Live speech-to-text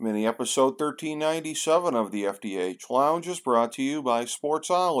Mini episode 1397 of the FDH Lounge is brought to you by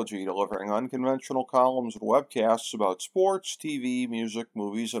Sportsology, delivering unconventional columns and webcasts about sports, TV, music,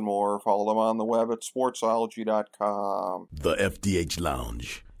 movies, and more. Follow them on the web at sportsology.com. The FDH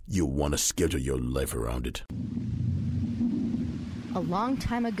Lounge. You want to schedule your life around it. A long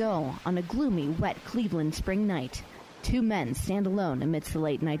time ago, on a gloomy, wet Cleveland spring night, two men stand alone amidst the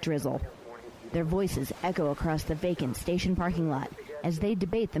late-night drizzle. Their voices echo across the vacant station parking lot as they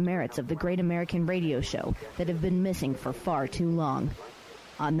debate the merits of the great American radio show that have been missing for far too long.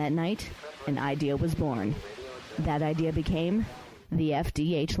 On that night, an idea was born. That idea became the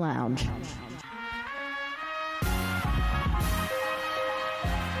FDH Lounge.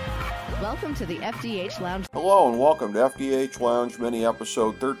 Welcome to the FDH Lounge. Hello and welcome to FDH Lounge Mini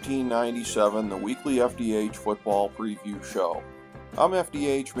episode 1397, the weekly FDH football preview show. I'm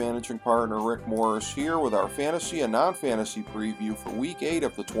FDH Managing Partner Rick Morris here with our fantasy and non-fantasy preview for Week 8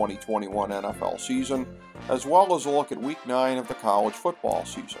 of the 2021 NFL season, as well as a look at Week 9 of the college football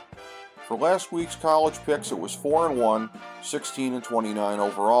season. For last week's college picks, it was 4-1, 16-29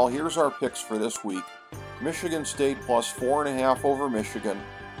 overall. Here's our picks for this week. Michigan State plus 4.5 over Michigan,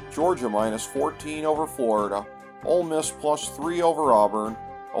 Georgia minus 14 over Florida, Ole Miss plus 3 over Auburn,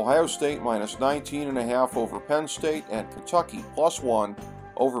 Ohio State minus 19.5 over Penn State, and Kentucky plus 1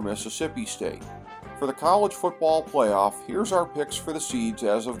 over Mississippi State. For the college football playoff, here's our picks for the seeds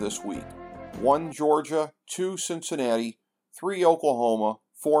as of this week. 1 Georgia, 2 Cincinnati, 3 Oklahoma,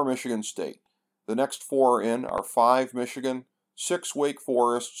 4 Michigan State. The next 4 in are 5 Michigan, 6 Wake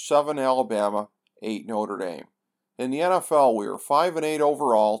Forest, 7 Alabama, 8 Notre Dame. In the NFL, we are 5-8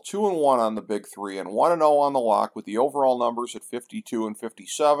 overall, 2-1 on the Big Three, and 1-0 on the lock, with the overall numbers at 52 and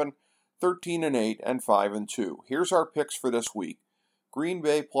 57, 13-8, and 5-2. Here's our picks for this week. Green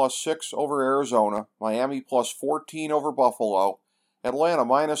Bay plus 6 over Arizona, Miami plus 14 over Buffalo, Atlanta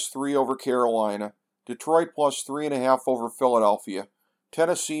minus 3 over Carolina, Detroit plus 3.5 over Philadelphia,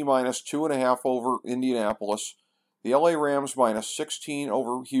 Tennessee minus 2.5 over Indianapolis, the LA Rams minus 16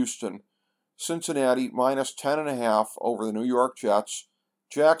 over Houston, Cincinnati minus 10.5 over the New York Jets,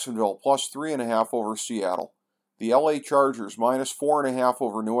 Jacksonville plus 3.5 over Seattle, the LA Chargers minus 4.5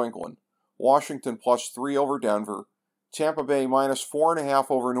 over New England, Washington plus 3 over Denver, Tampa Bay minus 4.5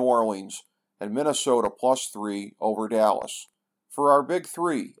 over New Orleans, and Minnesota plus 3 over Dallas. For our Big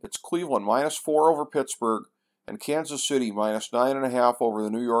Three, it's Cleveland minus 4 over Pittsburgh, and Kansas City minus 9.5 over the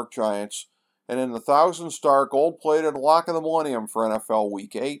New York Giants, and in the 1,000-star gold-plated lock of the millennium for NFL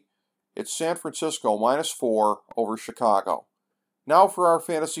Week 8, it's San Francisco minus 4 over Chicago. Now for our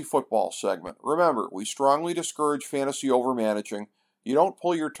fantasy football segment. Remember, we strongly discourage fantasy overmanaging. You don't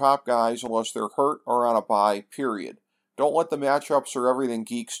pull your top guys unless they're hurt or on a bye, period. Don't let the matchups or everything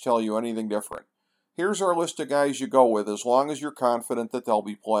geeks tell you anything different. Here's our list of guys you go with as long as you're confident that they'll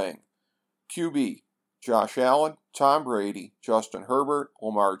be playing. QB, Josh Allen, Tom Brady, Justin Herbert,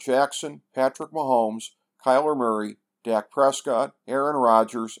 Lamar Jackson, Patrick Mahomes, Kyler Murray, Dak Prescott, Aaron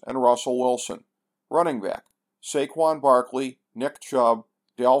Rodgers, and Russell Wilson. Running back, Saquon Barkley, Nick Chubb,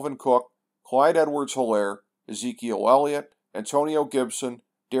 Dalvin Cook, Clyde Edwards-Helaire, Ezekiel Elliott, Antonio Gibson,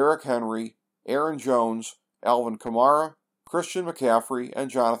 Derrick Henry, Aaron Jones, Alvin Kamara, Christian McCaffrey,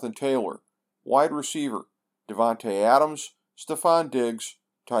 and Jonathan Taylor. Wide receiver, Devontae Adams, Stephon Diggs,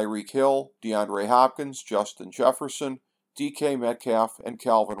 Tyreek Hill, DeAndre Hopkins, Justin Jefferson, DK Metcalf, and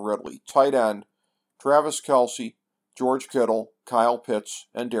Calvin Ridley. Tight end, Travis Kelce, George Kittle, Kyle Pitts,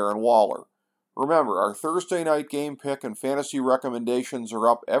 and Darren Waller. Remember, our Thursday night game pick and fantasy recommendations are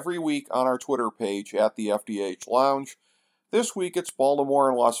up every week on our Twitter page at the FDH Lounge. This week it's Baltimore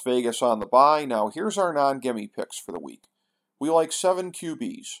and Las Vegas on the bye. Now here's our non-gimme picks for the week. We like 7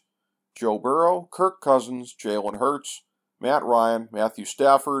 QBs. Joe Burrow, Kirk Cousins, Jalen Hurts, Matt Ryan, Matthew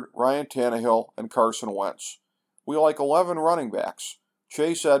Stafford, Ryan Tannehill, and Carson Wentz. We like 11 running backs.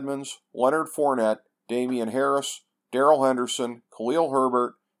 Chase Edmonds, Leonard Fournette, Damian Harris, Darrell Henderson, Khalil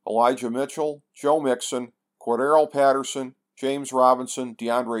Herbert, Elijah Mitchell, Joe Mixon, Cordero Patterson, James Robinson,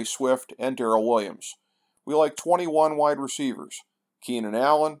 DeAndre Swift, and Darrell Williams. We like 21 wide receivers. Keenan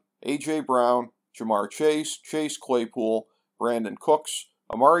Allen, A.J. Brown, Jamar Chase, Chase Claypool, Brandon Cooks,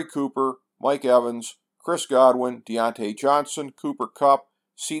 Amari Cooper, Mike Evans, Chris Godwin, Deontay Johnson, Cooper Kupp,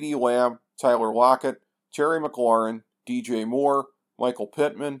 CeeDee Lamb, Tyler Lockett, Terry McLaurin, DJ Moore, Michael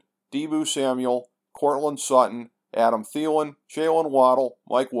Pittman, Deebo Samuel, Courtland Sutton, Adam Thielen, Jalen Waddle,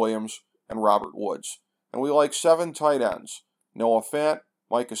 Mike Williams, and Robert Woods. And we like 7 tight ends. Noah Fant,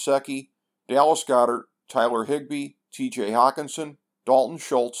 Mike Gesicki, Dallas Goedert, Tyler Higbee, TJ Hawkinson, Dalton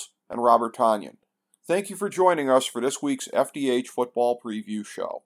Schultz, and Robert Tonyan. Thank you for joining us for this week's FDH Football Preview Show.